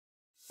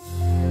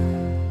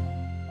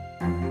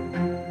Today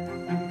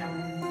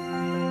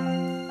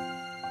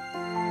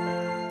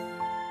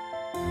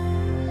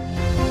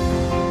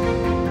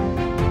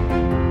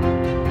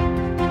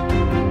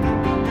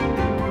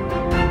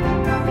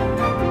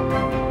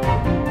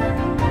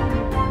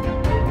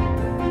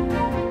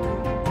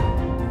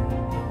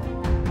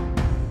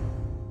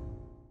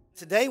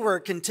we're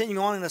continuing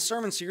on in a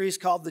sermon series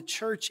called The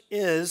Church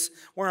Is.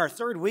 We're in our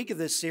third week of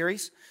this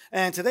series,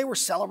 and today we're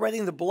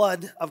celebrating the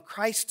blood of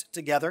Christ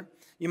together.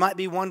 You might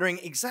be wondering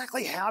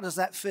exactly how does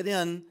that fit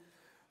in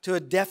to a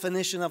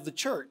definition of the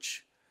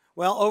church?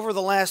 Well, over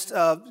the last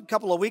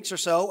couple of weeks or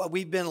so,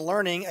 we've been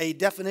learning a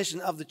definition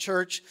of the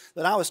church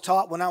that I was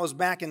taught when I was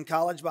back in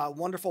college by a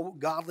wonderful,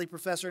 godly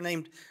professor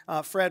named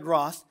Fred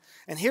Roth.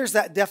 And here's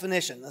that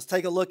definition. Let's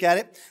take a look at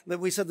it.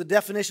 We said the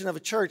definition of a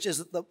church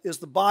is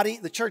the body.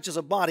 The church is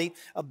a body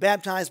of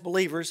baptized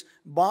believers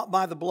bought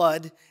by the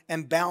blood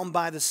and bound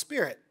by the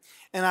Spirit.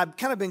 And I've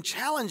kind of been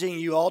challenging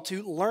you all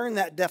to learn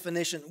that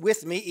definition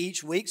with me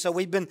each week. So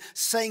we've been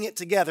saying it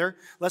together.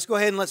 Let's go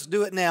ahead and let's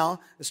do it now.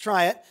 Let's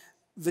try it.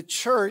 The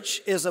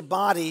church is a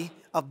body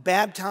of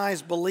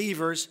baptized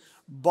believers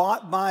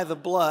bought by the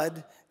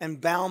blood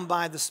and bound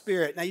by the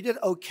Spirit. Now, you did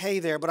okay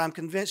there, but I'm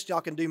convinced y'all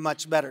can do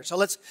much better. So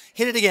let's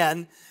hit it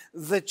again.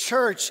 The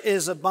church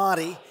is a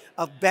body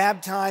of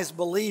baptized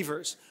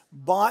believers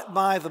bought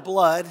by the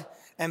blood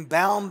and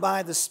bound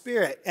by the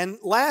Spirit. And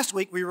last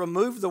week, we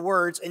removed the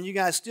words, and you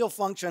guys still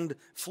functioned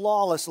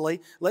flawlessly.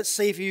 Let's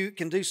see if you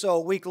can do so a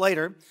week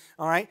later.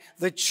 All right?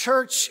 The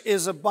church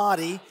is a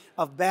body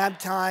of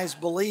baptized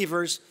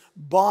believers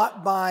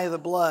bought by the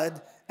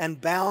blood and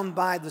bound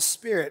by the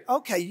Spirit.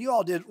 Okay, you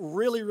all did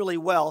really, really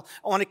well.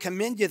 I want to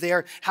commend you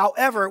there.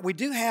 However, we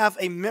do have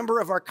a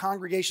member of our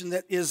congregation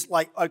that is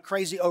like a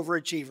crazy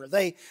overachiever.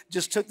 They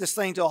just took this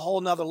thing to a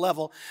whole nother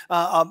level.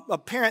 A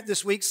parent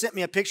this week sent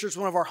me a picture. It's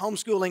one of our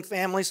homeschooling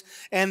families,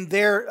 and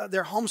their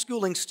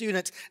homeschooling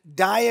student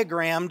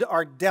diagrammed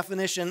our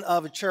definition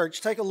of a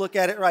church. Take a look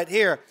at it right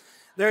here.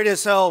 There it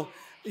is. So,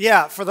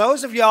 yeah, for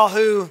those of y'all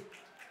who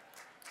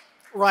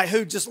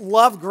just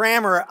love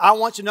grammar, I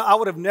want you to know I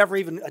would have never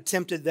even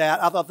attempted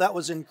that. I thought that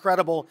was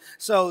incredible.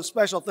 So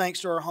special thanks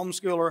to our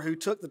homeschooler who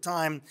took the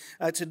time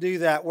to do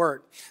that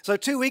work. So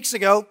 2 weeks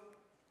ago,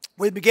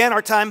 we began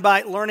our time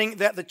by learning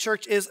that the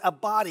church is a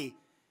body.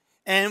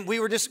 And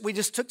we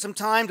just took some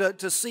time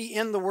to see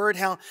in the Word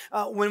how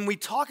when we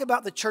talk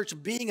about the church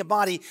being a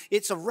body,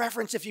 it's a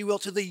reference, if you will,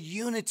 to the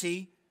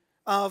unity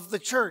of the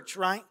church,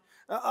 right?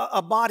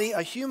 A body,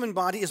 a human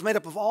body, is made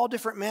up of all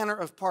different manner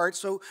of parts.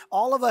 So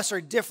all of us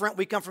are different.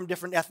 We come from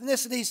different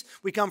ethnicities.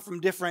 We come from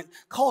different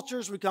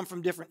cultures. We come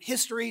from different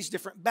histories,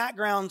 different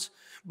backgrounds.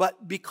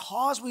 But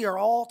because we are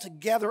all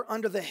together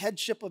under the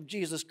headship of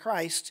Jesus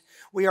Christ,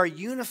 we are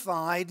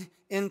unified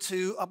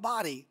into a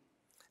body.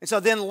 And so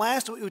then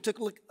last week we took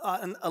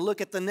a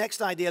look at the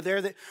next idea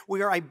there, that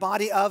we are a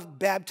body of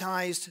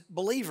baptized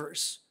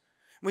believers.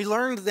 We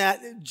learned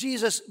that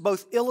Jesus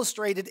both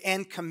illustrated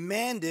and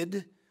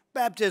commanded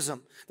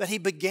baptism, that he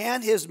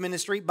began his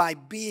ministry by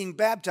being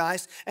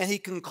baptized, and he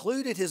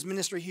concluded his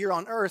ministry here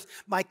on earth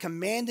by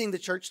commanding the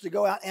church to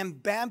go out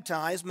and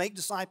baptize, make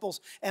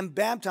disciples, and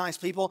baptize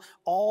people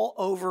all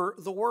over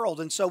the world.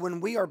 And so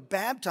when we are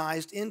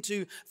baptized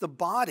into the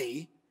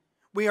body,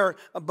 we are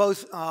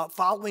both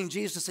following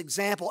Jesus'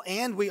 example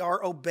and we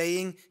are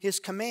obeying his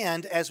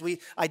command as we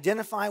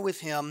identify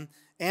with him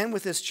and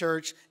with his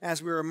church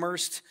as we're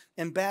immersed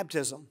in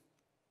baptism.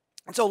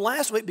 And so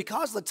last week,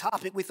 because of the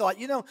topic, we thought,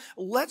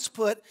 let's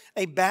put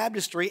a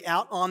baptistry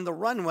out on the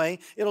runway.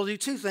 It'll do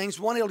two things.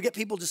 One, it'll get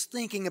people just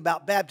thinking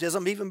about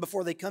baptism even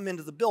before they come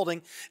into the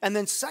building. And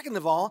then second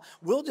of all,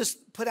 we'll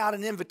just put out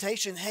an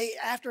invitation. Hey,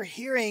 after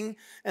hearing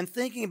and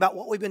thinking about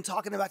what we've been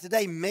talking about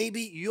today,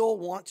 maybe you'll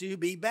want to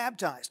be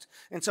baptized.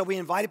 And so we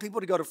invited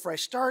people to go to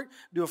Fresh Start,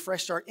 do a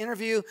Fresh Start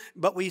interview.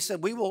 But we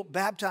said we will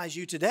baptize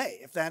you today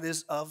if that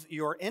is of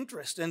your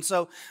interest. And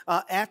so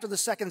after the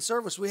second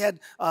service, we had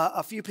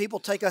a few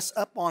people take us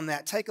up on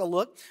that. Take a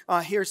look.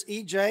 Here's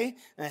EJ,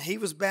 and he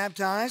was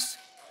baptized.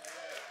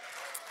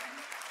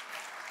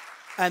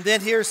 And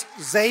then here's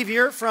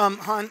Xavier from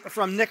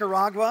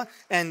Nicaragua,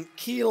 and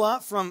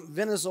Keila from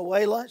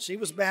Venezuela. She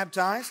was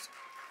baptized.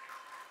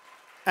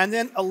 And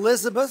then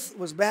Elizabeth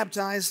was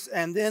baptized,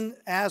 and then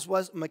as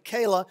was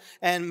Michaela.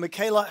 And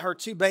Michaela, her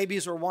two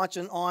babies were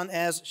watching on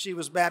as she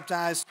was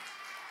baptized.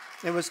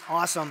 It was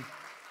awesome.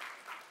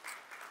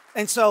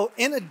 And so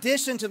in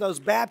addition to those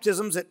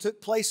baptisms that took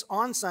place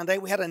on Sunday,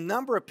 we had a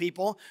number of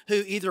people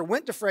who either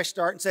went to Fresh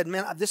Start and said,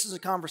 man, this is a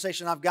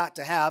conversation I've got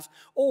to have,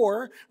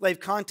 or they've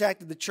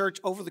contacted the church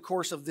over the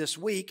course of this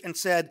week and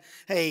said,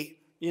 hey,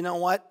 you know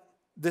what?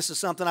 This is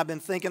something I've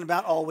been thinking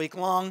about all week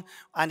long.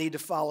 I need to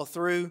follow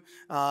through.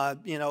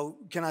 Can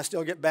I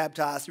still get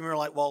baptized? And we were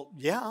like, well,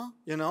 yeah,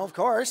 of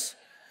course.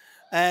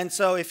 And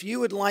so if you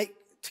would like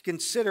to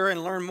consider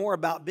and learn more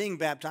about being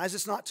baptized,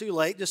 it's not too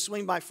late. Just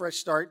swing by Fresh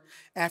Start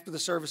after the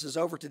service is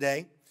over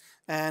today.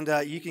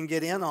 and you can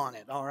get in on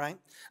it, all right?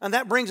 And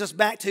that brings us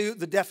back to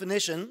the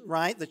definition,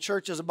 right? The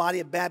church is a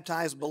body of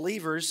baptized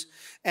believers.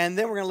 And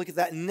then we're going to look at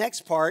that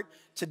next part.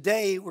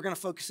 Today, we're going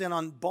to focus in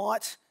on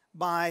bought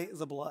by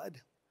the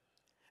blood.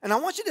 And I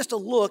want you just to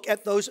look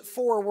at those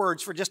 4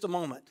 words for just a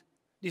moment.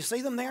 Do you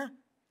see them there?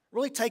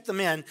 Really take them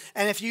in.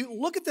 And if you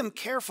look at them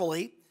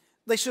carefully,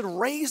 they should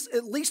raise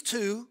at least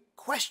 2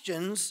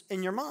 questions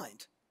in your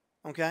mind,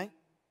 okay?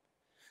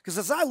 Because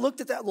as I looked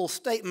at that little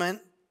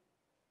statement,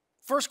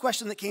 first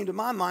question that came to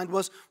my mind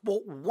was,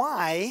 well,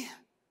 why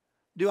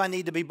do I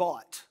need to be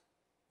bought,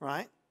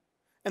 right?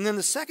 And then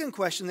the second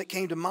question that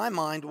came to my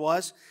mind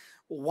was,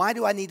 why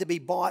do I need to be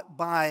bought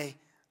by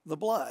the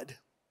blood?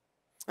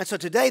 And so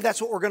today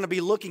that's what we're going to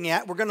be looking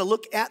at. We're going to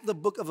look at the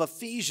book of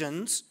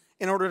Ephesians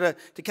in order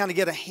to kind of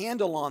get a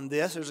handle on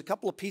this. There's a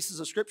couple of pieces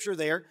of scripture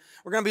there.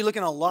 We're going to be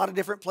looking at a lot of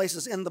different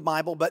places in the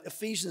Bible, but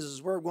Ephesians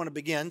is where we're going to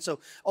begin. So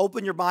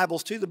open your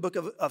Bibles to the book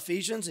of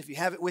Ephesians if you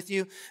have it with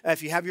you.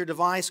 If you have your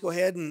device, go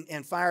ahead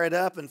and fire it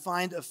up and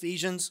find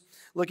Ephesians.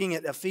 Looking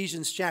at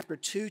Ephesians chapter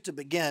 2 to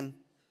begin.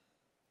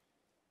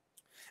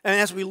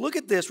 And as we look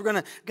at this,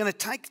 we're going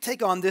to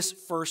take on this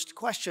first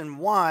question.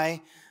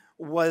 Why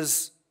do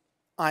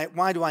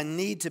I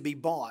need to be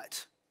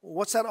bought?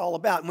 What's that all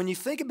about? When you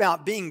think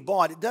about being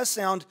bought, it does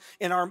sound,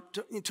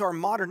 to our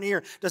modern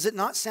ear, does it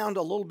not sound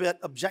a little bit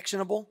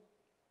objectionable?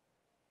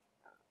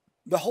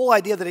 The whole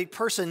idea that a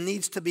person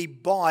needs to be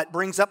bought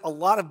brings up a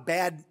lot of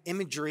bad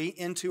imagery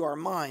into our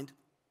mind.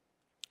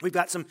 We've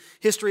got some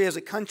history as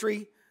a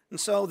country, and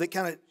so that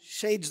kind of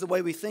shades the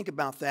way we think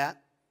about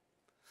that.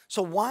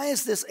 So why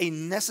is this a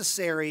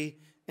necessary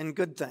and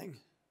good thing?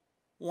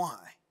 Why?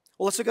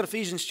 Well, let's look at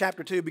Ephesians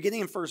chapter 2,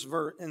 beginning in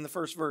the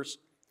first verse.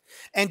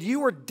 And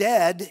you were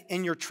dead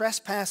in your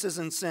trespasses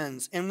and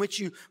sins, in which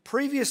you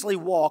previously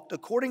walked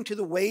according to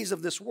the ways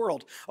of this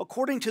world,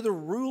 according to the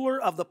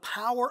ruler of the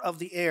power of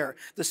the air,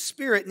 the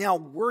spirit now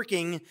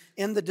working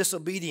in the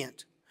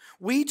disobedient.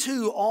 We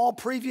too all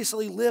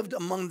previously lived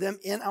among them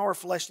in our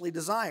fleshly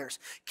desires,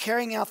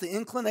 carrying out the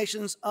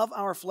inclinations of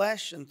our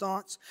flesh and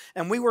thoughts,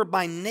 and we were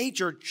by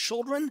nature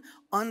children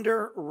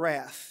under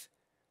wrath,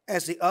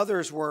 as the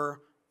others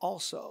were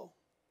also.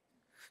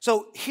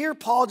 So here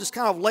Paul just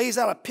kind of lays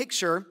out a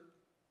picture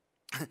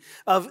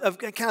of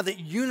kind of the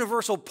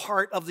universal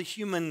part of the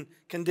human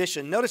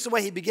condition. Notice the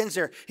way he begins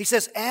there. He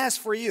says, as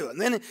for you.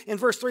 And then in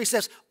verse 3 he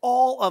says,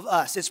 all of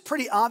us. It's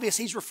pretty obvious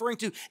he's referring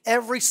to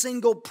every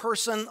single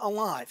person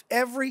alive.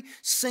 Every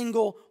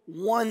single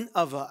one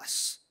of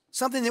us.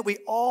 Something that we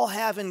all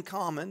have in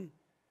common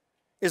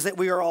is that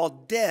we are all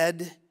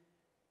dead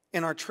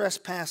in our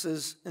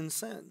trespasses and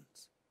sins.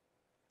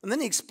 And then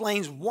he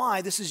explains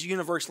why this is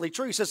universally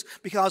true. He says,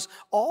 because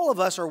all of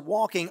us are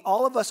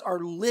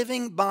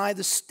living by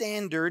the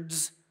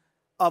standards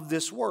of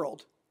this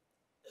world.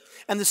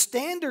 And the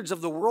standards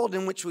of the world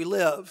in which we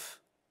live,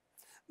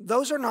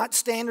 those are not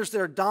standards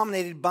that are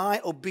dominated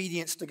by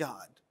obedience to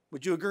God.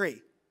 Would you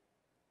agree?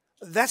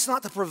 That's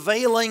not the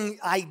prevailing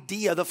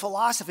idea, the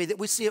philosophy that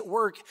we see at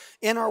work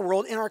in our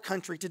world, in our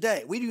country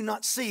today. We do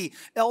not see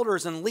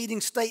elders and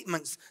leading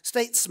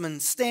statesmen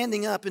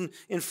standing up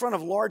in front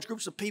of large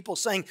groups of people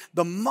saying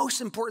the most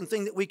important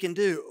thing that we can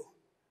do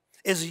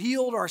is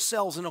yield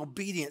ourselves in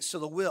obedience to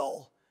the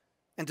will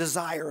and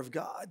desire of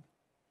God.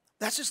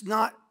 That's just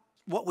not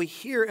what we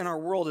hear in our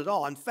world at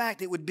all. In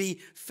fact, it would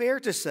be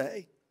fair to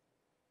say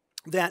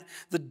that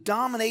the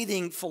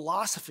dominating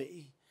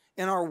philosophy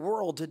in our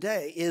world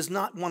today is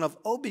not one of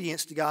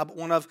obedience to God, but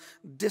one of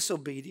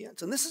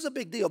disobedience. And this is a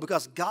big deal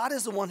because God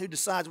is the one who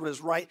decides what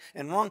is right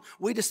and wrong.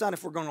 We decide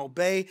if we're going to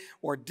obey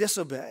or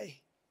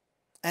disobey.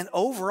 And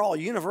overall,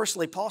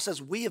 universally, Paul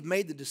says we have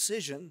made the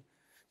decision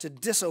to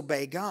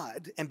disobey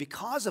God. And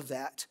because of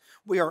that,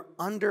 we are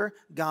under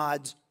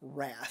God's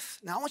wrath.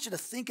 Now, I want you to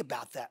think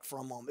about that for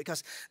a moment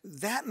because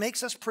that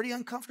makes us pretty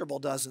uncomfortable,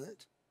 doesn't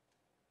it?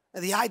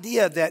 The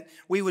idea that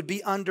we would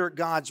be under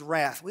God's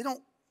wrath, we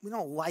don't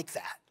like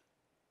that.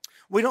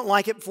 We don't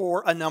like it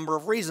for a number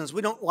of reasons.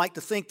 We don't like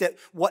to think that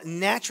what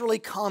naturally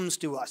comes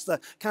to us, the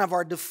kind of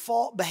our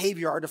default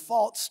behavior, our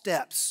default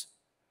steps,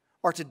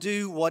 are to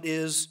do what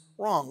is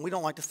wrong. We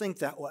don't like to think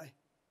that way.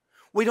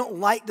 We don't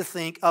like to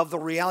think of the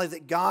reality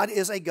that God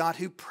is a God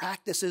who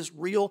practices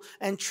real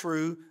and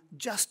true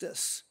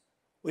justice.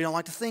 We don't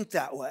like to think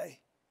that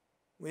way.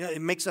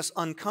 It makes us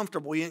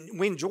uncomfortable.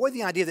 We enjoy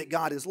the idea that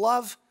God is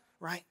love,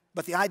 right?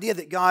 But the idea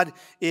that God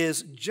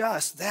is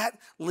just, that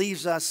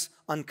leaves us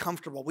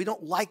uncomfortable. We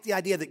don't like the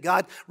idea that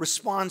God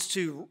responds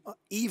to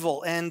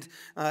evil and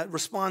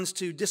responds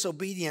to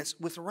disobedience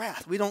with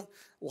wrath. We don't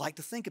like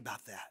to think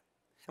about that.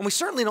 And we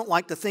certainly don't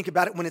like to think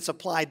about it when it's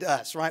applied to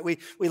us, right? We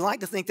like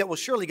to think that, well,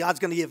 surely God's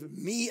going to give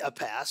me a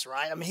pass,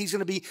 right? I mean, he's going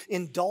to be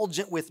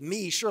indulgent with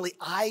me. Surely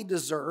I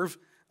deserve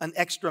an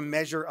extra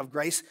measure of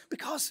grace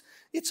because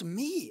it's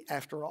me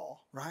after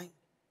all, right?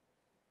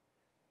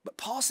 But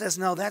Paul says,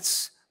 no,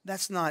 that's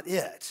not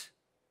it.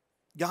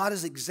 God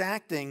is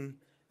exacting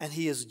and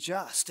he is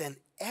just, and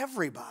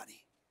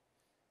everybody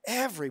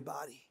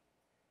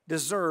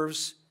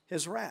deserves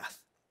his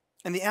wrath.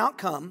 And the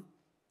outcome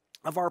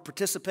of our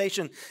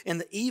participation in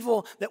the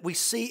evil that we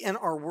see in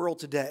our world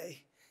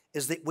today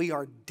is that we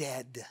are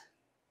dead.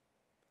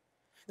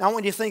 Now, I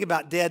want you to think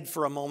about dead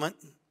for a moment,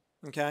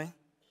 okay?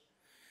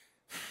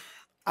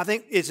 I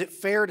think, is it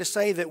fair to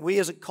say that we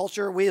as a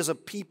culture, we as a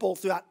people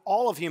throughout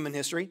all of human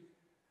history,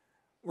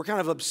 we're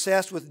kind of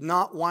obsessed with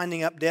not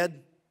winding up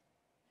dead?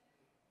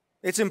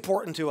 It's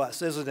important to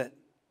us, isn't it?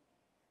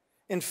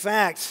 In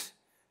fact,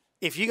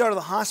 if you go to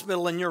the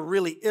hospital and you're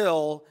really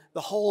ill,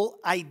 the whole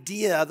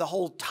idea, the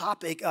whole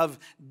topic of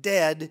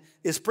dead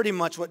is pretty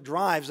much what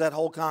drives that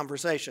whole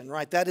conversation,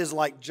 right? That is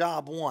like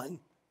job one.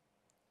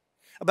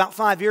 About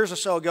 5 years or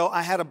so ago,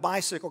 I had a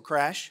bicycle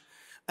crash,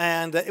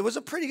 and it was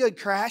a pretty good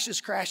crash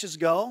as crashes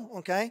go,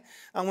 okay?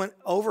 I went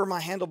over my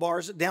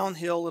handlebars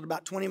downhill at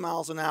about 20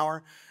 miles an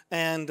hour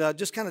and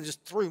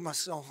just threw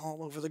myself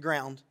all over the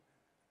ground.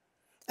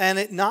 And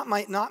it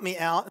knocked me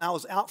out, and I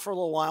was out for a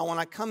little while. When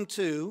I come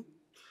to,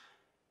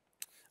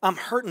 I'm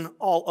hurting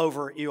all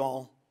over, you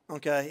all,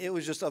 okay? It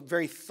was just a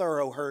very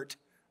thorough hurt,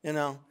 you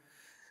know.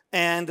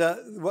 And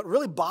what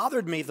really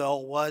bothered me, though,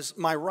 was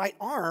my right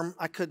arm,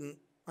 I couldn't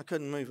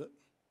move it.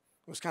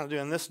 I was kind of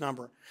doing this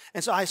number.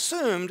 And so I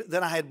assumed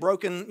that I had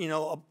broken,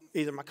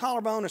 either my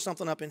collarbone or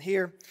something up in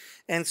here.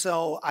 And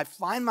so I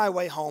find my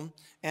way home,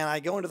 and I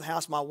go into the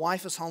house. My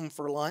wife is home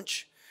for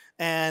lunch.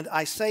 And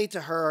I say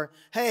to her,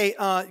 hey,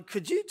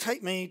 could you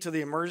take me to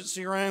the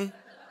emergency room?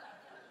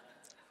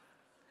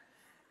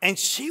 And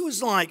she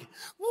was like,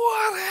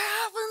 what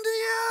happened to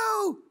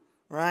you?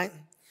 Right?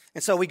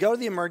 And so we go to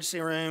the emergency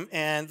room,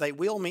 and they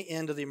wheel me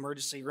into the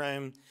emergency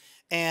room.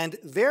 And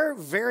they're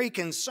very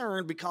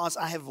concerned because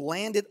I have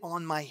landed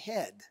on my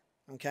head,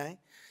 okay?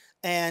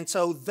 And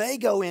so they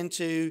go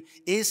into,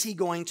 is he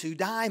going to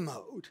die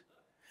mode?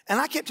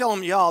 And I kept telling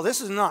them, y'all, this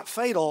is not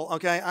fatal,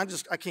 okay?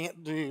 I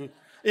can't do,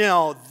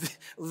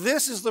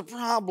 this is the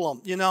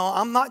problem.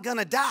 I'm not going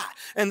to die.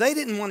 And they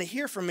didn't want to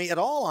hear from me at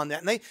all on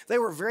that. And they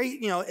were very,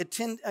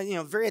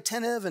 very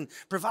attentive and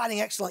providing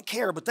excellent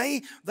care, but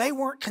they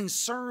weren't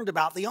concerned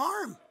about the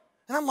arm.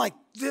 And I'm like,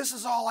 this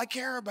is all I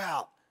care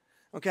about.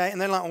 Okay,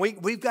 and they're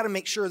like, we've got to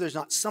make sure there's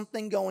not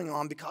something going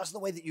on because of the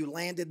way that you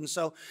landed. And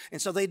so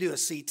they do a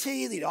CT,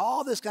 they do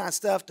all this kind of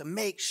stuff to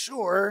make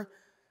sure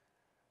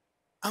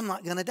I'm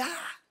not going to die.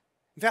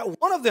 In fact,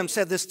 one of them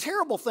said this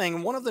terrible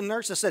thing. One of the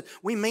nurses said,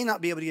 we may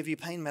not be able to give you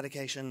pain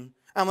medication.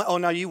 I'm like, oh,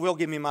 no, you will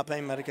give me my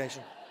pain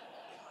medication.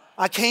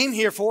 I came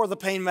here for the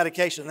pain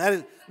medication.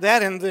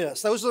 That and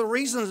this. Those are the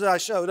reasons that I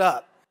showed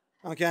up,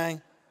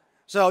 okay?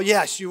 So,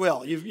 yes, you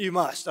will. You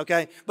must,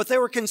 okay? But they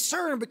were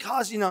concerned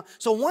because,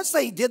 so once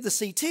they did the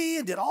CT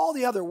and did all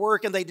the other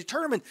work and they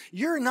determined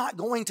you're not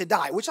going to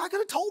die, which I could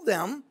have told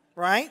them,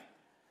 right?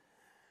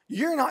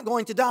 You're not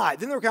going to die.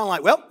 Then they were kind of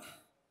like, well,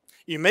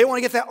 you may want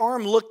to get that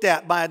arm looked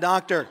at by a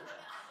doctor.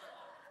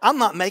 I'm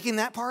not making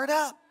that part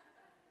up.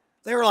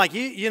 They were like,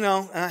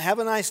 have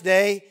a nice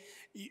day.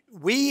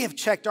 We have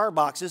checked our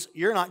boxes.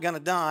 You're not going to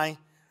die.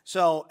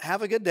 So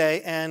have a good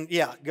day. And,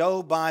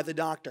 go by the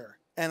doctor.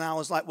 And I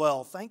was like,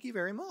 well, thank you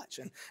very much.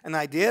 And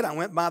I did. I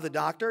went by the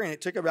doctor, and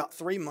it took about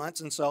 3 months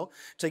and so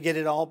to get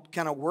it all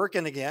kind of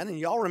working again. And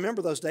y'all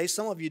remember those days.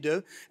 Some of you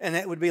do. And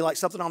it would be like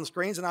something on the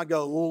screens, and I'd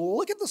go,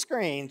 look at the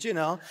screens,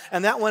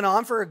 And that went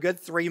on for a good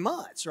 3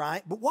 months,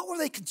 right? But what were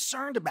they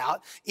concerned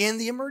about in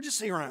the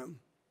emergency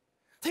room?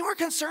 They weren't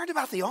concerned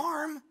about the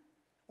arm.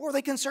 What were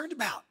they concerned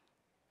about?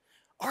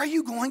 Are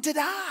you going to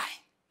die?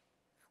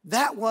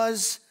 That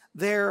was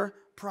their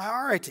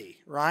priority,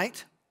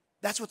 right?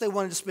 That's what they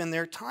wanted to spend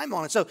their time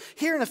on. And so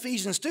here in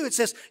Ephesians 2, it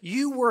says,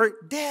 you were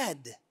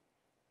dead.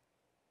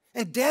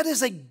 And dead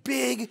is a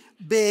big,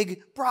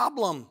 big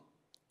problem.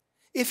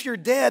 If you're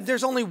dead,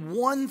 there's only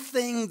one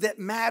thing that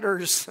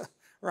matters,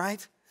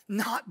 right?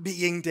 Not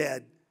being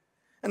dead.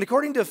 And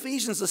according to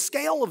Ephesians, the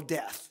scale of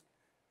death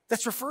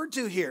that's referred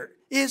to here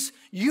is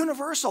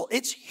universal.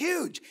 It's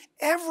huge.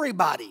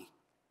 Everybody,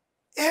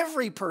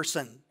 every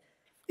person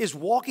is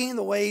walking in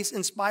the ways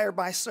inspired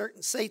by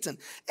Satan.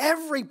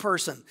 Every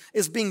person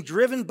is being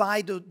driven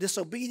by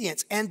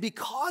disobedience. And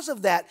because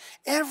of that,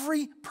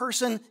 every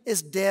person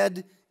is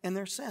dead in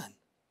their sin.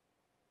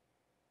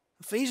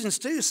 Ephesians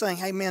 2 is saying,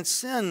 hey man,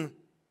 sin,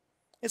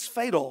 it's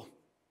fatal.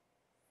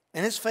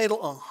 And it's fatal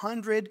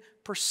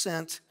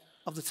 100%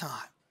 of the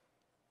time.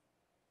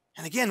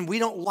 And again, we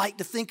don't like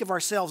to think of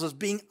ourselves as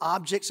being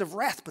objects of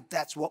wrath, but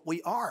that's what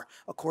we are,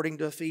 according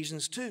to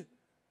Ephesians 2.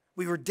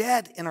 We were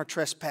dead in our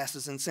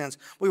trespasses and sins.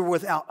 We were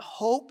without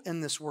hope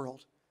in this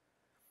world.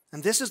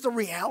 And this is the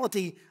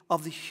reality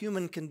of the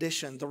human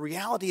condition. The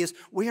reality is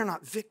we are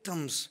not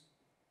victims.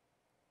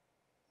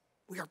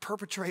 We are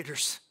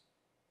perpetrators.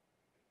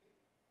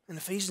 And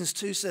Ephesians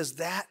 2 says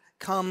that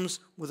comes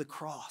with a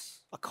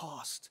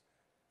cost.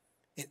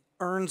 It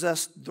earns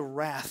us the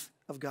wrath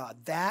of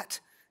God. That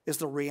is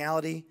the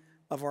reality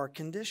of our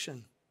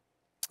condition.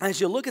 And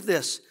as you look at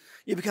this,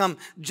 you become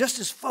just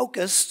as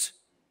focused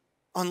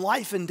on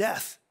life and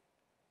death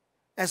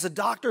as the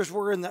doctors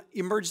were in the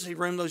emergency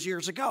room those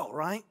years ago,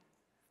 right?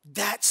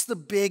 That's the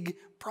big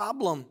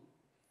problem.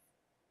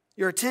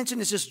 Your attention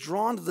is just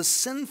drawn to the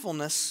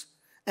sinfulness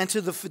and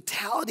to the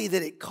fatality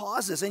that it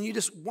causes. And you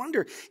just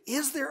wonder,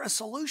 is there a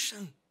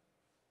solution?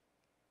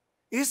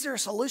 Is there a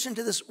solution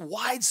to this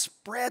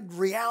widespread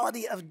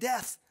reality of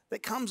death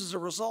that comes as a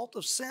result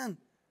of sin?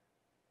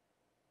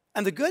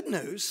 And the good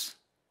news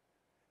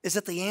is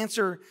that the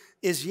answer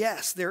is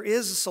yes, there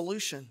is a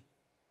solution.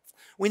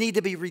 We need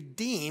to be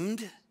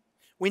redeemed.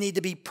 We need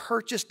to be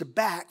purchased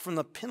back from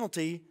the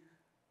penalty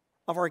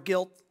of our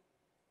guilt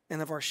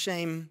and of our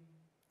shame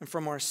and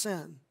from our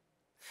sin.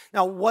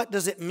 Now, what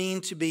does it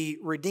mean to be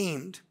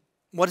redeemed?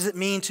 What does it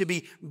mean to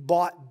be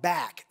bought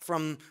back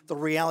from the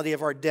reality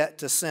of our debt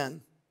to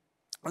sin?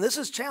 And this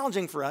is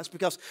challenging for us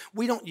because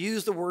we don't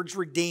use the words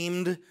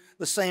redeemed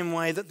the same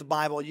way that the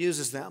Bible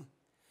uses them.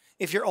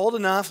 If you're old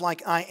enough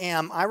like I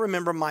am, I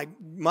remember my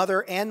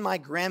mother and my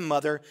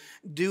grandmother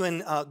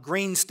doing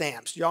green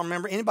stamps. Y'all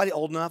remember? Anybody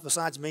old enough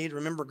besides me to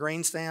remember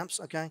green stamps?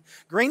 Okay,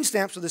 green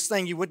stamps were this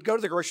thing. You would go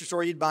to the grocery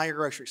store, you'd buy your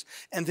groceries.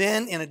 And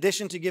then in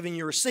addition to giving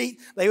you a receipt,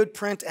 they would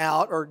print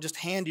out, or just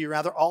hand you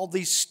rather, all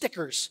these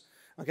stickers.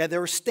 Okay,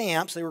 there were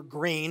stamps, they were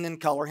green in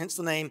color, hence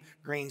the name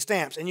green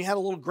stamps. And you had a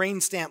little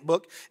green stamp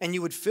book, and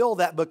you would fill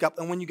that book up.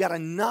 And when you got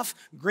enough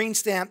green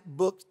stamp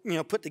book,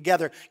 put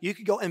together, you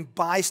could go and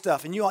buy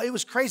stuff. And it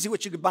was crazy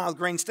what you could buy with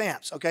green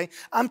stamps, okay?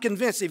 I'm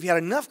convinced if you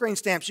had enough green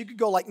stamps, you could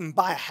go and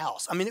buy a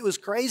house. I mean, it was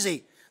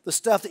crazy, the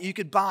stuff that you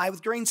could buy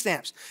with green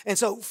stamps. And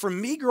so for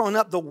me growing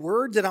up, the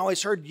word that I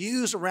always heard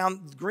used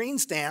around green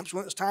stamps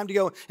when it was time to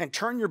go and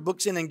turn your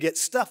books in and get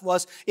stuff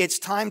was, it's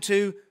time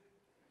to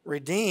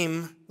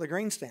redeem the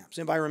green stamps.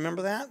 Anybody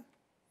remember that?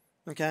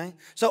 Okay.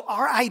 So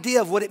our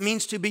idea of what it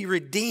means to be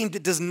redeemed,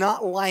 it does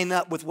not line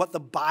up with what the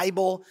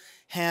Bible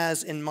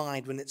has in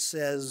mind when it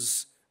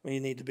says when you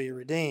need to be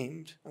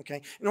redeemed.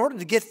 Okay. In order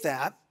to get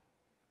that,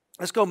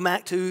 let's go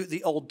back to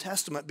the Old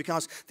Testament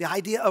because the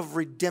idea of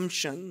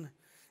redemption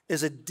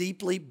is a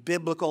deeply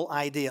biblical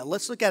idea.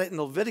 Let's look at it in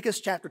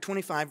Leviticus chapter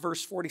 25,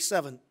 verse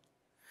 47.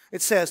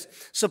 It says,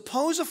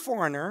 "Suppose a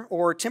foreigner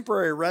or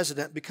temporary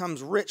resident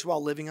becomes rich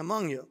while living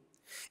among you.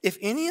 If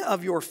any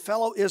of your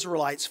fellow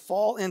Israelites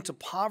fall into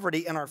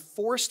poverty and are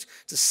forced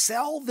to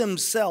sell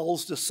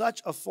themselves to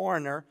such a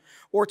foreigner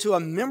or to a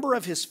member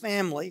of his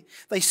family,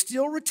 they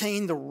still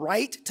retain the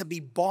right to be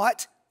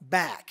bought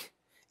back,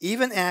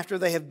 even after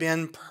they have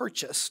been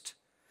purchased.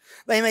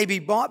 They may be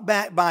bought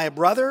back by a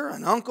brother,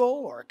 an uncle,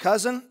 or a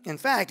cousin. In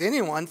fact,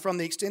 anyone from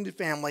the extended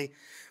family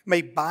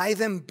may buy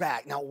them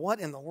back." Now, what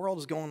in the world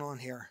is going on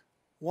here?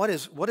 What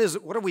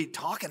are we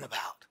talking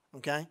about?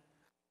 Okay?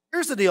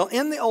 Here's the deal.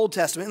 In the Old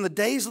Testament, in the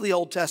days of the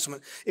Old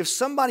Testament, if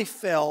somebody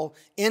fell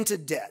into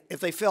debt,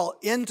 if they fell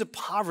into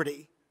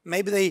poverty,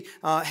 maybe they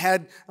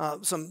had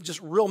some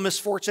just real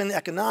misfortune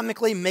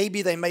economically,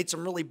 maybe they made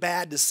some really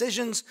bad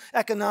decisions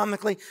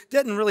economically,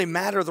 didn't really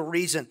matter the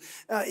reason.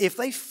 If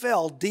they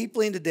fell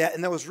deeply into debt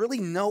and there was really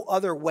no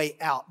other way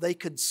out, they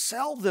could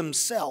sell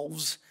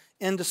themselves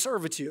into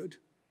servitude.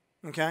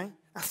 Okay?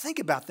 Now think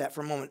about that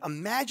for a moment.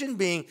 Imagine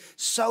being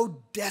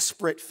so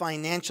desperate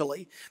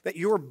financially that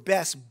your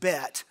best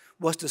bet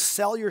was to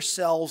sell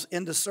yourselves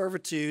into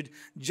servitude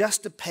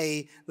just to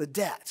pay the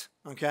debt,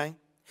 okay?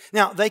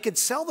 Now, they could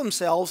sell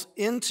themselves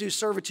into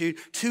servitude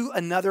to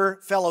another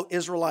fellow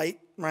Israelite,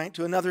 right,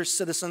 to another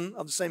citizen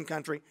of the same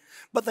country,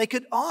 but they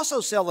could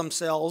also sell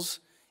themselves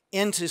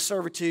into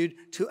servitude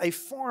to a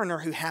foreigner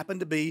who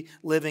happened to be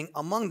living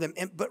among them.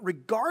 But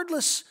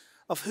regardless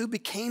of who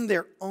became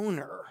their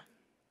owner,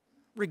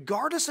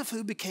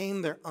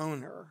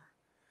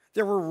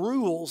 there were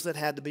rules that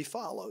had to be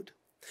followed.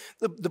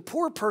 The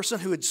poor person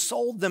who had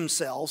sold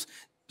themselves,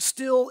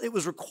 still it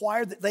was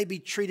required that they be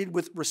treated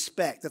with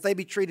respect, that they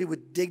be treated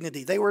with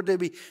dignity. They were to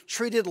be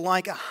treated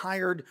like a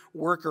hired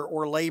worker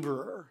or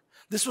laborer.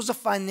 This was a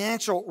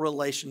financial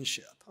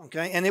relationship,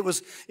 okay? And it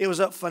was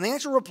a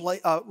financial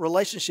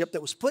relationship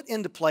that was put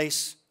into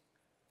place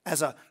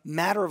as a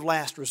matter of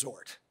last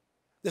resort.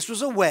 This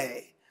was a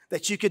way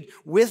that you could,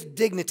 with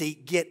dignity,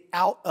 get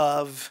out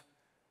of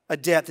a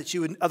debt that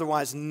you would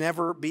otherwise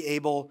never be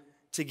able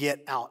to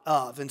get out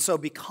of. And so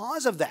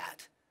because of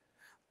that,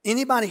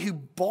 anybody who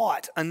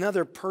bought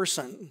another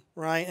person,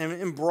 right,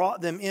 and brought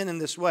them in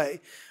this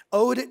way,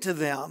 owed it to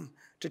them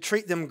to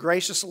treat them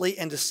graciously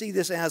and to see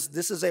this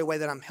is a way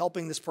that I'm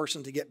helping this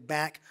person to get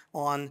back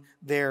on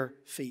their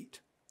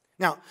feet.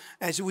 Now,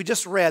 as we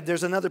just read,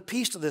 there's another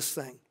piece to this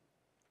thing.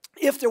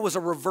 If there was a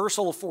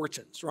reversal of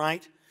fortunes,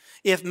 right,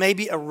 if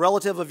maybe a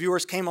relative of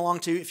yours came along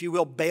to, if you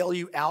will, bail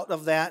you out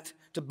of that,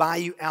 to buy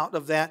you out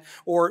of that,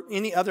 or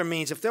any other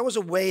means, if there was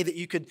a way that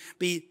you could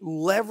be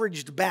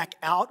leveraged back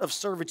out of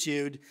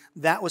servitude,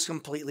 that was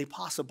completely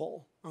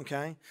possible,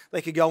 okay?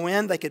 They could go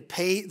in, they could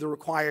pay the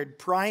required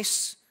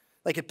price,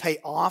 they could pay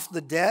off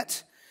the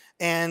debt,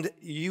 and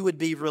you would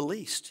be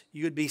released.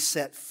 You would be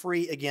set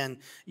free again.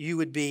 You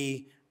would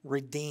be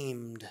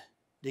redeemed.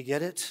 Do you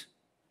get it?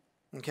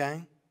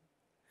 Okay?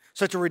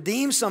 So to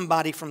redeem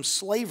somebody from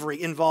slavery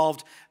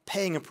involved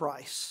paying a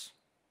price.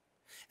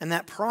 And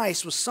that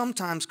price was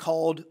sometimes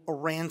called a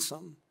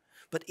ransom.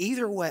 But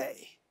either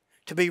way,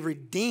 To be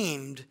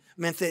redeemed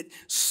meant that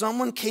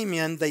someone came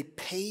in, they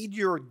paid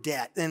your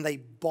debt, and they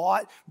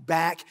bought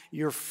back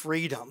your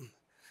freedom.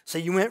 So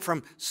you went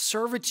from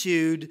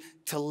servitude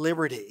to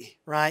liberty,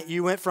 right?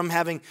 You went from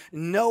having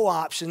no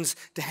options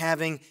to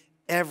having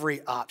every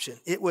option.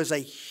 It was a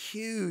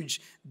huge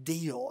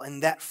deal,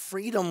 and that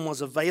freedom was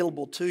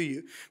available to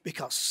you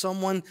because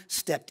someone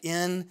stepped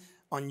in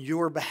on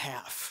your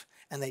behalf,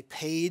 and they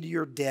paid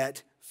your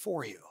debt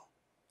for you.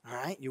 All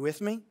right, you with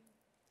me?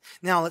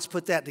 Now let's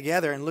put that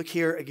together and look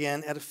here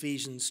again at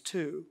Ephesians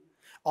 2.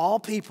 All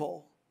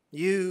people,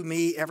 you,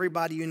 me,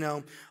 everybody you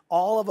know,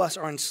 all of us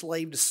are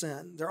enslaved to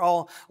sin. They're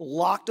all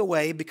locked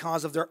away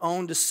because of their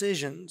own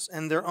decisions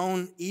and their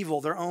own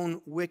evil, their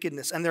own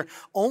wickedness. And their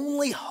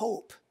only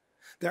hope,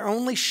 their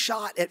only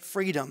shot at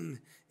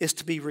freedom is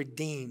to be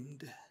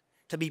redeemed,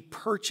 to be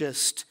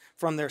purchased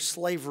from their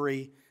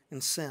slavery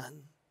and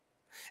sin.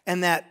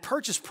 And that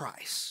purchase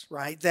price,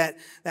 right, that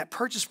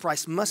purchase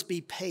price must be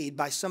paid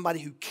by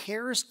somebody who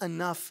cares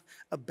enough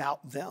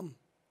about them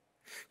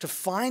to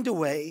find a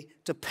way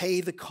to pay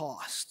the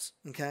cost,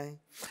 okay?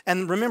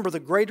 And remember, the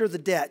greater the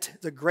debt,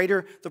 the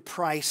greater the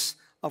price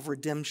of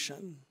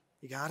redemption.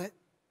 You got it?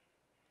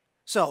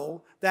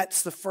 So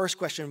that's the first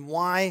question.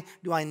 Why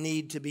do I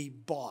need to be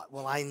bought?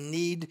 Well, I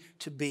need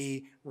to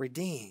be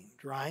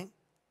redeemed, right?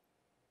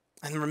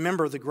 And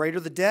remember, the greater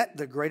the debt,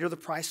 the greater the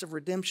price of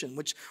redemption,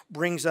 which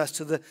brings us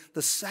to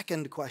the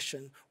second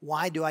question.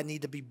 Why do I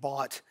need to be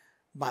bought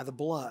by the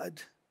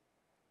blood?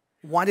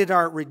 Why did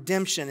our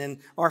redemption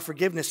and our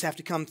forgiveness have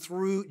to come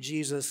through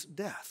Jesus'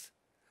 death?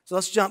 So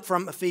let's jump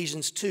from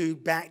Ephesians 2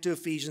 back to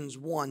Ephesians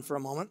 1 for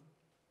a moment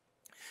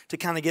to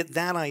kind of get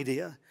that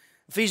idea.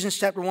 Ephesians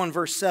chapter 1,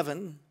 verse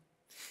 7.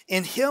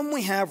 In him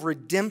we have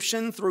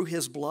redemption through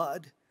his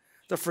blood,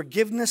 the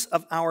forgiveness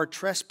of our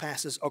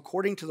trespasses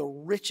according to the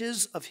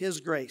riches of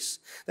his grace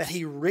that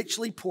he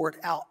richly poured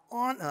out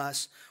on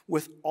us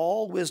with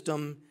all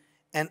wisdom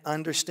and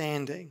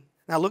understanding.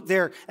 Now look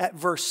there at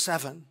verse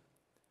 7.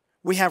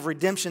 We have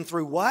redemption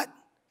through what?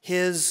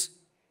 His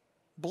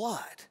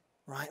blood,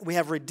 right? We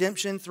have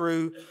redemption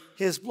through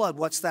his blood.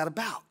 What's that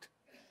about?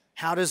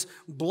 How does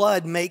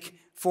blood make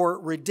for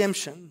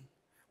redemption?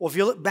 Well, if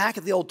you look back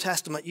at the Old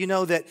Testament, you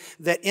know that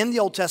in the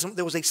Old Testament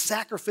there was a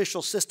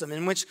sacrificial system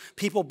in which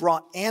people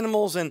brought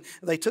animals and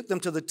they took them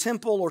to the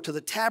temple or to the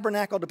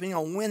tabernacle, depending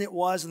on when it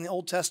was in the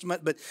Old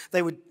Testament. But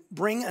they would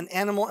bring an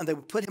animal and they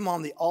would put him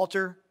on the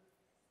altar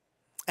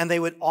and they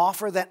would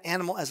offer that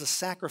animal as a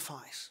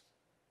sacrifice.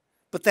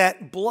 But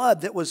that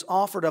blood that was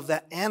offered of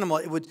that animal,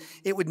 it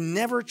would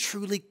never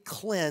truly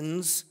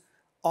cleanse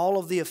all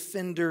of the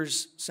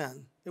offender's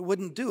sin. It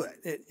wouldn't do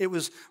it. It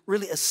was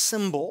really a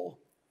symbol.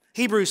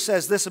 Hebrews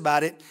says this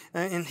about it.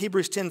 In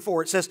Hebrews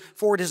 10:4, it says,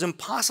 "For it is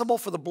impossible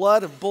for the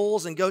blood of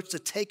bulls and goats to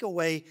take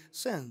away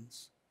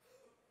sins."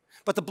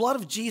 But the blood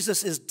of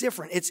Jesus is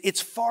different. It's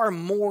far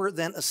more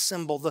than a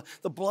symbol.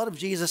 The blood of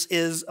Jesus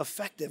is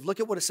effective. Look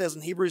at what it says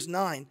in Hebrews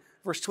 9,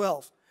 verse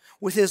 12.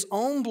 With his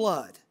own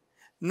blood,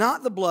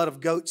 not the blood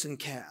of goats and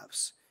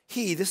calves,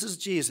 he, this is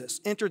Jesus,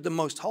 entered the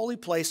most holy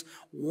place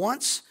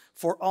once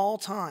for all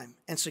time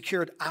and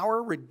secured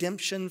our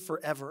redemption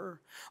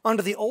forever.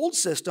 Under the old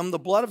system, the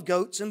blood of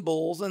goats and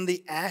bulls and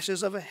the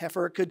ashes of a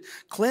heifer could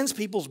cleanse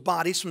people's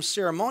bodies from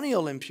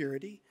ceremonial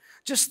impurity.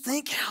 Just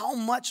think how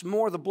much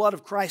more the blood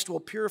of Christ will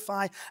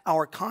purify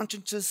our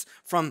consciences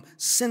from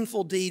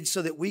sinful deeds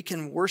so that we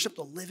can worship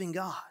the living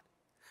God.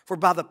 For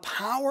by the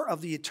power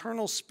of the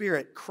eternal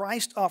Spirit,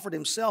 Christ offered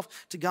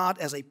himself to God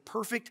as a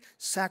perfect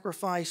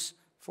sacrifice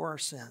for our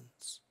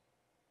sins.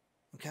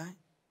 Okay?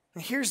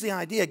 And here's the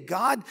idea.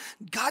 God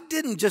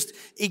didn't just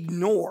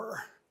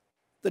ignore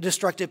the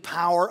destructive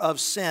power of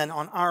sin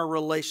on our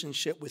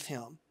relationship with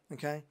him.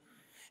 Okay?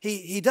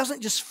 He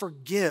doesn't just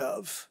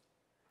forgive.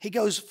 He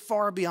goes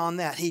far beyond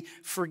that. He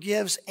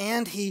forgives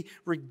and he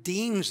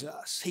redeems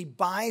us. He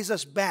buys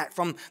us back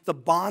from the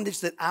bondage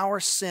that our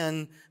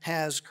sin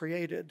has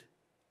created.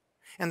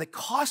 And the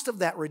cost of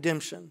that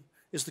redemption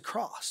is the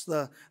cross,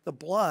 the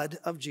blood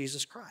of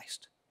Jesus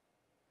Christ.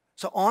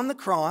 So on the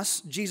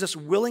cross, Jesus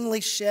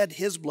willingly shed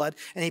his blood,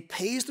 and he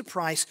pays the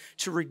price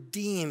to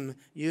redeem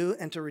you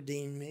and to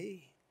redeem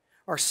me.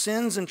 Our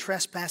sins and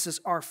trespasses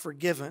are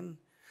forgiven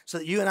so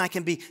that you and I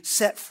can be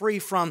set free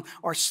from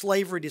our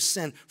slavery to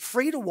sin,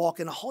 free to walk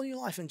in a whole new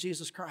life in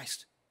Jesus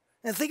Christ.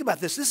 And think about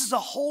this. This is a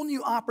whole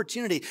new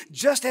opportunity,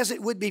 just as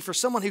it would be for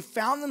someone who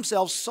found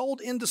themselves sold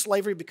into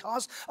slavery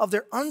because of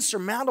their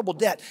unsurmountable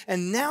debt.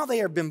 And now they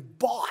have been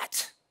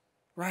bought,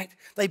 right?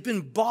 They've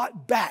been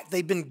bought back.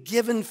 They've been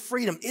given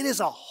freedom. It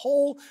is a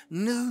whole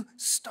new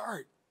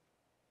start.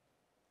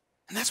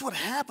 And that's what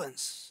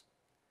happens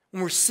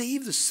when we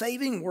receive the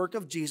saving work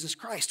of Jesus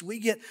Christ. We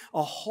get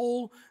a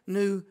whole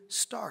new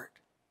start.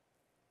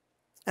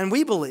 And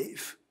we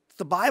believe,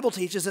 the Bible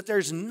teaches that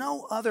there's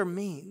no other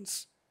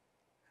means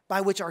by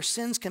which our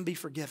sins can be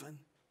forgiven,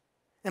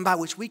 and by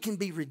which we can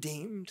be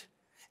redeemed,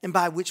 and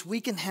by which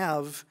we can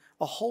have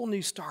a whole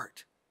new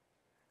start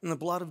in the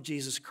blood of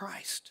Jesus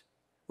Christ.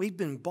 We've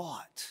been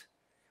bought.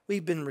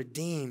 We've been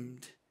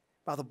redeemed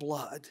by the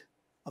blood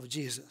of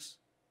Jesus.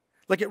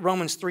 Look at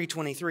Romans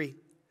 3:23.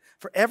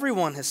 For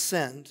everyone has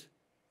sinned.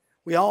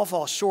 We all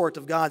fall short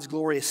of God's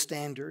glorious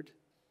standard.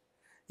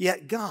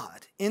 Yet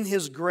God, in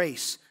His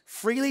grace,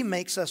 freely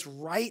makes us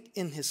right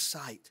in His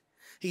sight.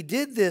 He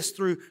did this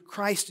through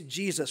Christ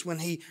Jesus when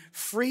He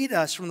freed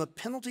us from the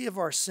penalty of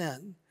our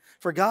sin.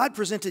 For God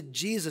presented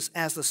Jesus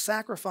as the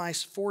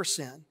sacrifice for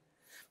sin.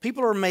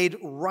 People are made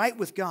right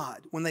with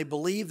God when they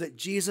believe that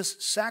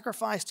Jesus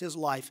sacrificed His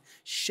life,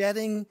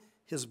 shedding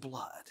His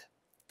blood.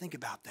 Think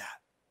about that.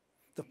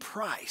 The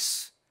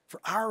price for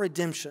our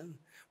redemption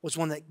was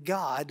one that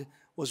God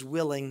was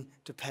willing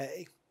to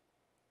pay.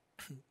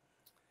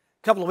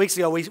 A couple of weeks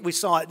ago, we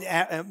saw it,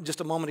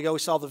 just a moment ago, we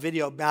saw the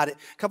video about it.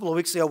 A couple of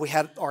weeks ago, we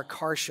had our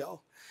car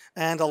show.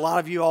 And a lot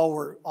of you all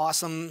were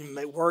awesome.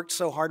 They worked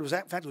so hard. In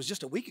fact, it was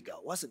just a week ago.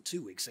 It wasn't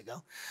 2 weeks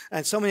ago.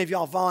 And so many of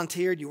y'all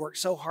volunteered. You worked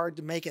so hard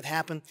to make it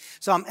happen.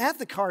 So I'm at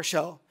the car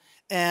show,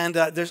 and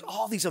there's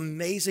all these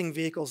amazing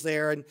vehicles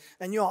there. And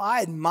you know,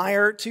 I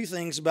admire two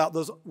things about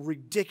those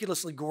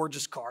ridiculously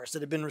gorgeous cars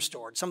that have been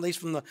restored. Some of these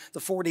from the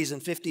 40s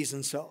and 50s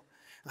and so.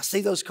 I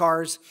see those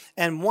cars,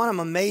 and one, I'm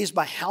amazed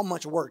by how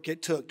much work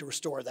it took to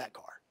restore that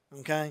car.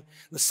 Okay.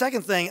 The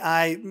second thing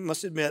I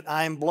must admit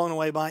I am blown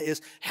away by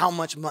is how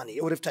much money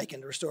it would have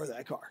taken to restore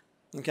that car.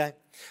 Okay.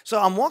 So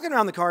I'm walking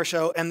around the car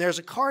show, and there's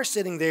a car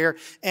sitting there,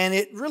 and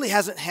it really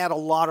hasn't had a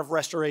lot of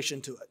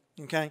restoration to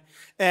it. Okay.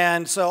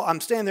 And so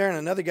I'm standing there, and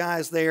another guy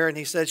is there, and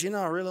he says, you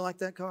know, I really like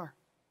that car.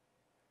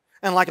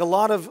 And like a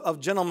lot of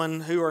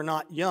gentlemen who are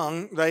not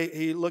young,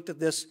 he looked at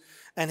this,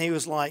 and he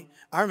was like,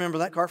 I remember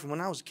that car from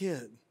when I was a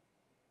kid.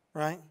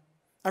 Right?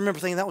 I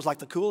remember thinking that was like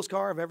the coolest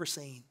car I've ever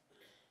seen.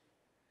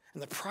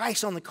 And the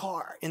price on the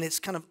car in its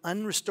kind of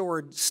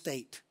unrestored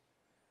state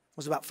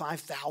was about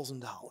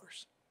 $5,000.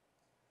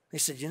 He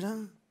said, you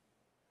know,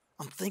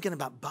 I'm thinking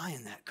about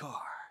buying that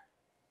car.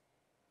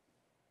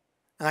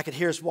 And I could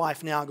hear his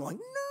wife now going,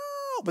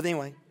 no. But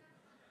anyway,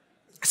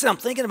 I said, I'm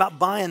thinking about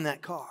buying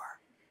that car.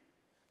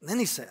 And then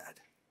he said,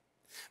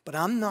 but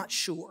I'm not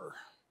sure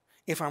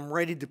if I'm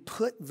ready to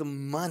put the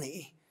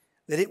money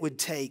that it would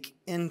take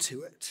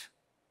into it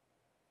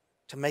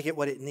to make it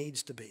what it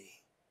needs to be.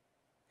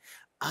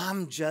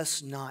 I'm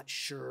just not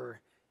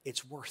sure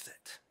it's worth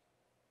it.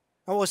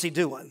 What was he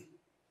doing?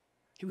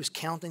 He was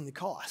counting the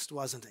cost,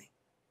 wasn't he?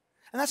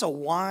 And that's a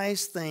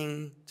wise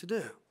thing to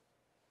do.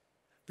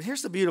 But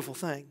here's the beautiful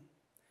thing.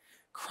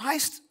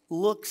 Christ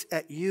looks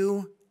at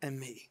you and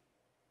me,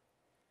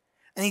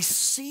 and He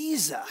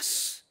sees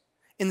us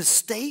in the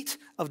state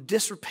of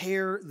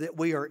disrepair that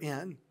we are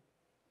in.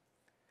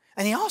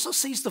 And He also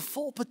sees the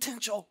full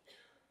potential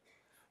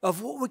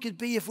of what we could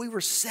be if we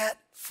were set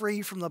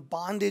free from the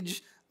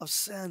bondage of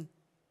sin.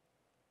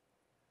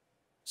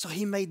 So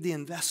He made the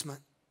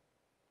investment.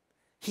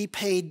 He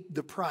paid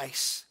the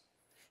price.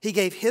 He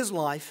gave His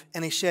life,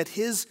 and He shed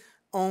His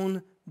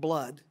own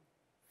blood.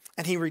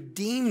 And He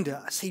redeemed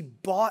us. He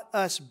bought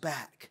us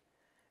back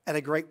at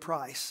a great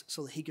price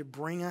so that He could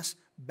bring us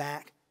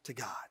back to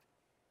God.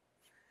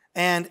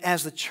 And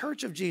as the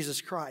church of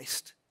Jesus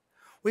Christ,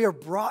 we are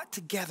brought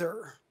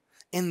together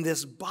in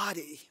this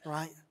body,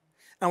 right?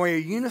 And we are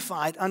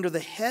unified under the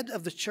head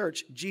of the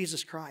church,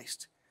 Jesus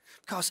Christ.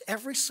 Because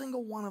every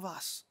single one of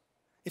us,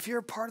 if you're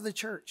a part of the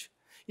church,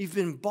 you've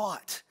been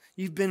bought,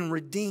 you've been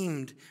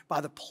redeemed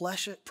by the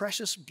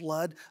precious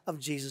blood of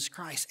Jesus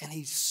Christ. And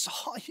He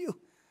saw you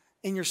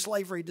in your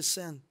slavery to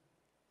sin.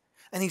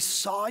 And He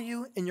saw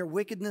you in your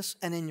wickedness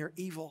and in your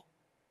evil.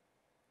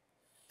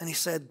 And He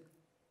said,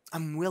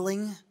 I'm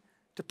willing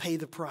to pay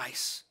the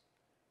price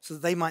so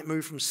that they might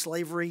move from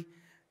slavery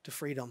to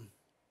freedom.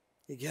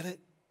 You get it?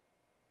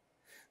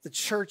 The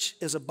church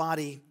is a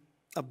body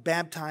of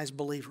baptized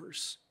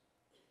believers,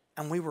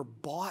 and we were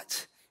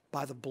bought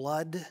by the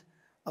blood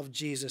of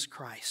Jesus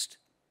Christ.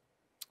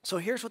 So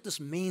here's what this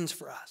means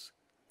for us.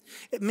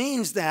 It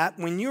means that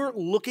when you're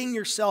looking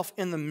yourself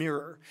in the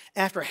mirror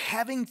after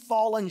having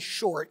fallen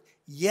short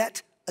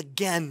yet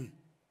again,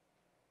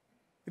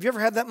 have you ever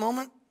had that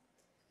moment?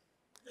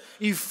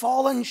 You've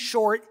fallen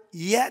short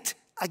yet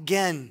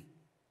again.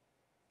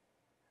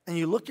 And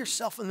you look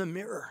yourself in the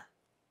mirror,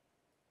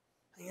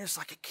 and you're just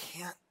like, I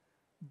can't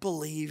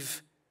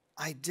believe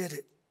I did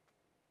it.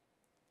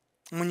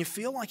 And when you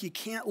feel like you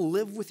can't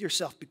live with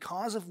yourself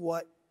because of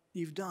what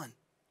you've done,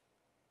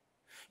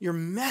 your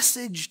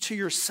message to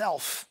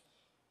yourself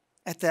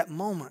at that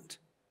moment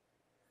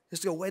is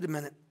to go, wait a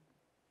minute.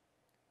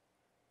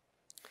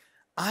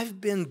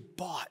 I've been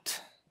bought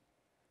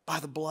by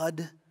the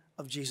blood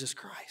of Jesus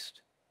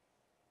Christ.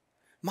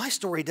 My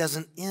story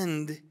doesn't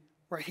end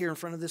right here in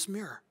front of this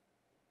mirror.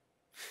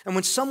 And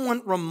when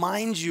someone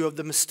reminds you of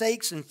the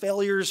mistakes and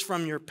failures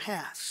from your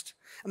past,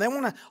 and they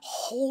want to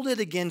hold it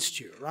against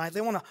you, right?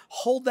 They want to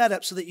hold that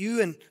up so that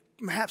you and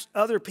perhaps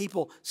other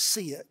people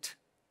see it.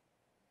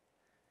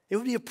 It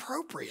would be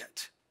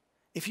appropriate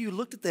if you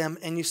looked at them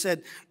and you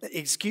said,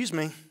 excuse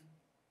me,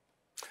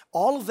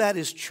 all of that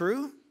is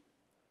true,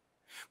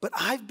 but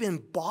I've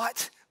been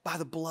bought by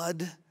the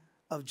blood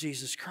of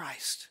Jesus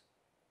Christ.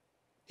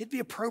 It'd be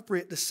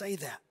appropriate to say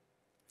that.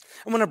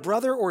 And when a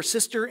brother or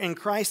sister in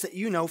Christ that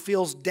you know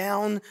feels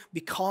down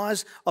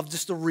because of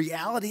just the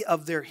reality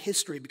of their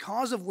history,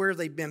 because of where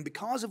they've been,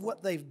 because of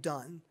what they've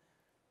done,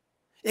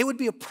 it would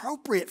be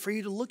appropriate for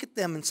you to look at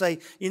them and say,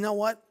 you know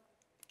what?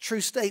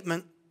 True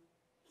statement,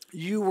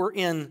 you were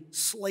in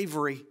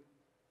slavery.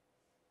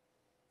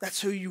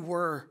 That's who you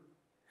were.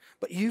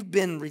 But you've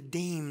been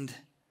redeemed.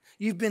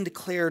 You've been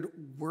declared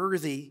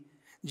worthy.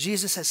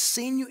 Jesus has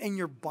seen you in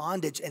your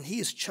bondage, and he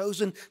has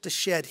chosen to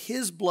shed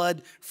his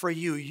blood for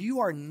you. You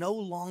are no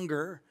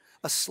longer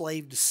a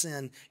slave to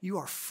sin. You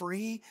are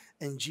free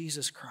in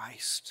Jesus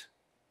Christ.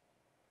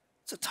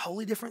 It's a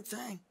totally different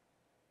thing.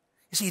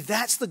 You see,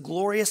 that's the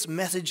glorious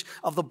message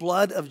of the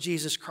blood of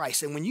Jesus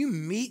Christ. And when you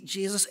meet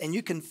Jesus and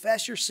you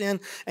confess your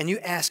sin and you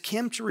ask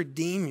him to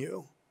redeem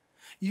you,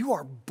 you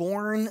are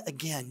born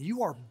again.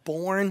 You are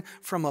born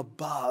from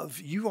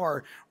above. You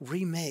are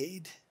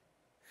remade.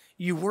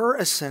 You were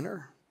a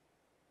sinner,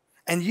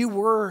 and you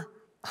were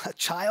a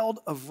child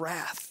of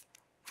wrath.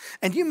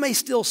 And you may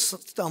still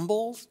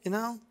stumble,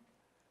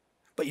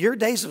 but your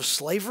days of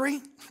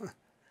slavery,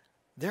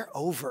 they're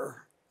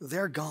over.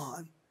 They're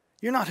gone.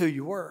 You're not who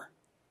you were.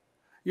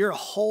 You're a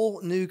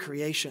whole new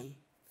creation.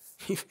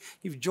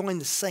 You've joined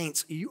the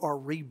saints. You are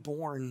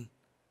reborn.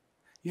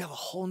 You have a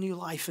whole new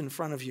life in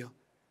front of you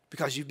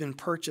because you've been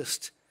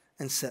purchased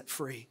and set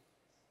free.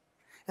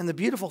 And the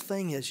beautiful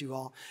thing is, you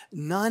all,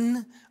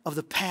 none of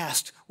the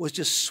past was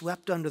just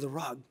swept under the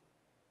rug.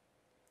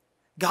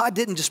 God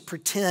didn't just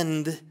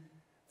pretend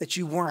that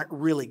you weren't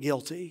really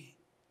guilty.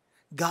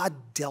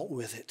 God dealt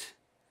with it.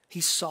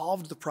 He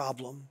solved the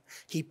problem.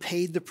 He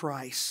paid the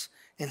price,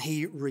 and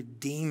he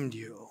redeemed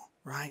you,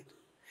 right?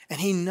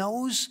 And he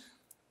knows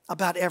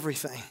about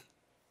everything.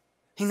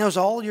 He knows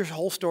all your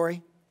whole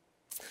story.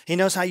 He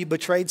knows how you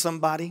betrayed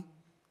somebody.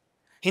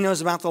 He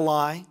knows about the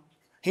lie.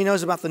 He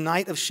knows about the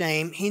night of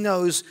shame. He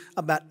knows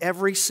about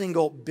every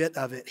single bit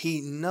of it.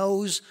 He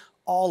knows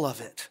all of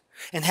it.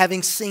 And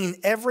having seen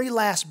every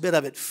last bit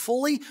of it,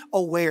 fully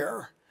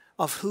aware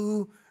of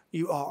who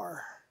you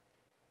are,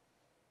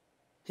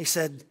 he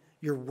said,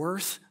 you're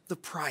worth the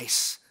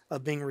price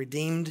of being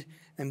redeemed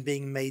and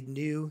being made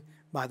new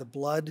by the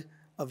blood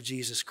of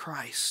Jesus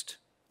Christ.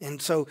 And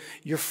so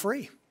you're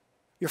free.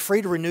 You're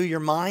free to renew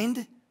your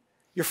mind.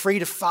 You're free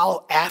to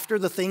follow after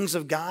the things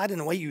of God in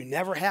a way you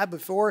never have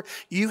before.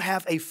 You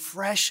have a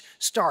fresh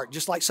start,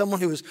 just like someone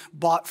who was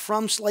bought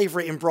from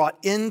slavery and brought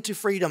into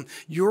freedom.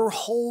 Your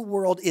whole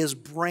world is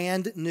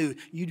brand new.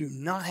 You do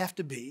not have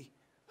to be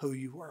who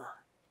you were.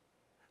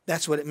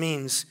 That's what it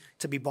means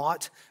to be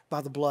bought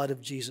by the blood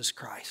of Jesus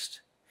Christ.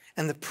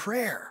 And the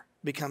prayer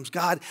becomes,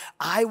 God,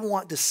 I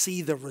want to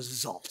see the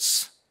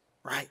results,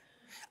 right?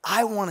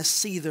 I want to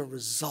see the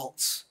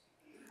results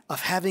of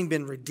having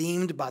been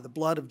redeemed by the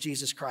blood of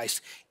Jesus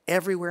Christ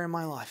everywhere in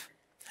my life.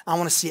 I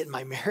want to see it in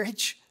my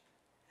marriage.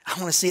 I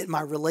want to see it in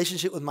my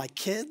relationship with my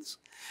kids.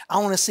 I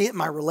want to see it in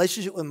my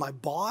relationship with my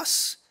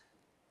boss.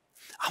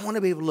 I want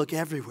to be able to look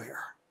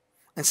everywhere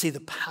and see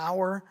the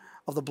power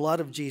of the blood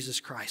of Jesus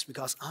Christ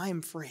because I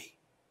am free.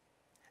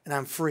 And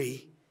I'm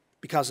free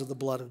because of the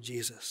blood of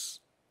Jesus.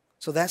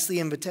 So that's the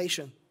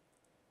invitation.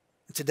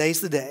 And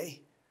today's the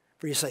day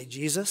for you to say,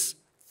 Jesus,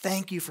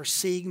 thank you for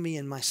seeing me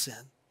in my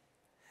sin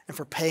and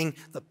for paying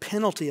the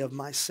penalty of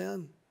my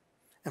sin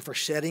and for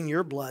shedding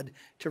your blood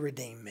to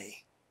redeem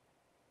me.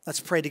 Let's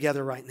pray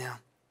together right now.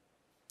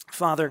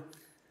 Father,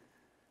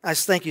 I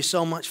just thank you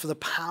so much for the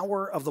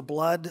power of the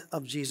blood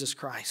of Jesus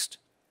Christ.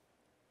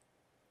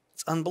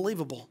 It's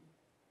unbelievable.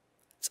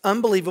 It's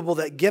unbelievable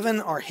that given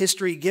our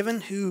history,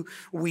 given who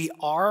we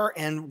are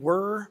and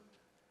were,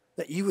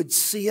 that you would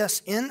see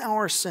us in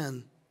our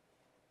sin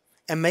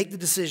and make the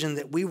decision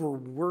that we were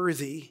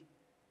worthy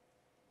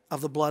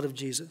of the blood of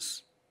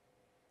Jesus.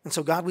 And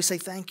so, God, we say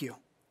thank you.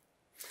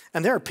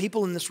 And there are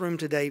people in this room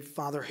today,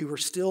 Father, who are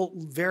still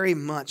very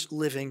much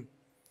living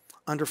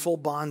under full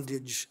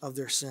bondage of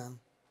their sin.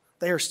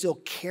 They are still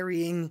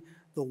carrying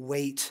the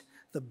weight,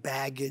 the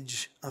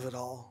baggage of it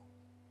all.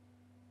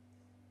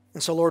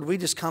 And so, Lord, we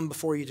just come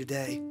before you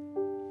today,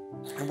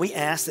 and we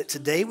ask that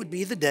today would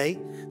be the day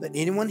that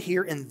anyone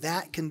here in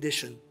that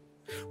condition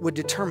would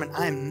determine,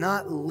 I am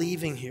not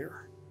leaving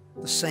here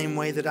the same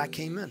way that I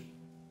came in.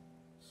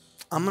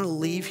 I'm going to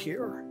leave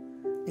here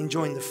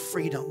enjoying the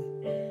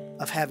freedom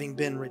of having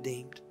been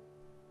redeemed.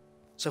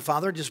 So,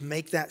 Father, just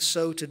make that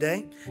so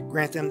today.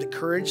 Grant them the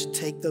courage to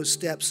take those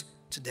steps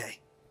today.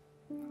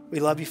 We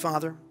love you,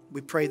 Father.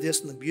 We pray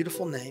this in the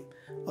beautiful name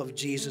of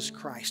Jesus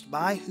Christ,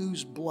 by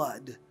whose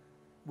blood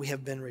we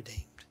have been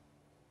redeemed.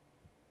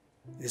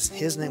 It is in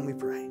his name we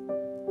pray.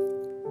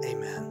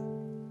 Amen.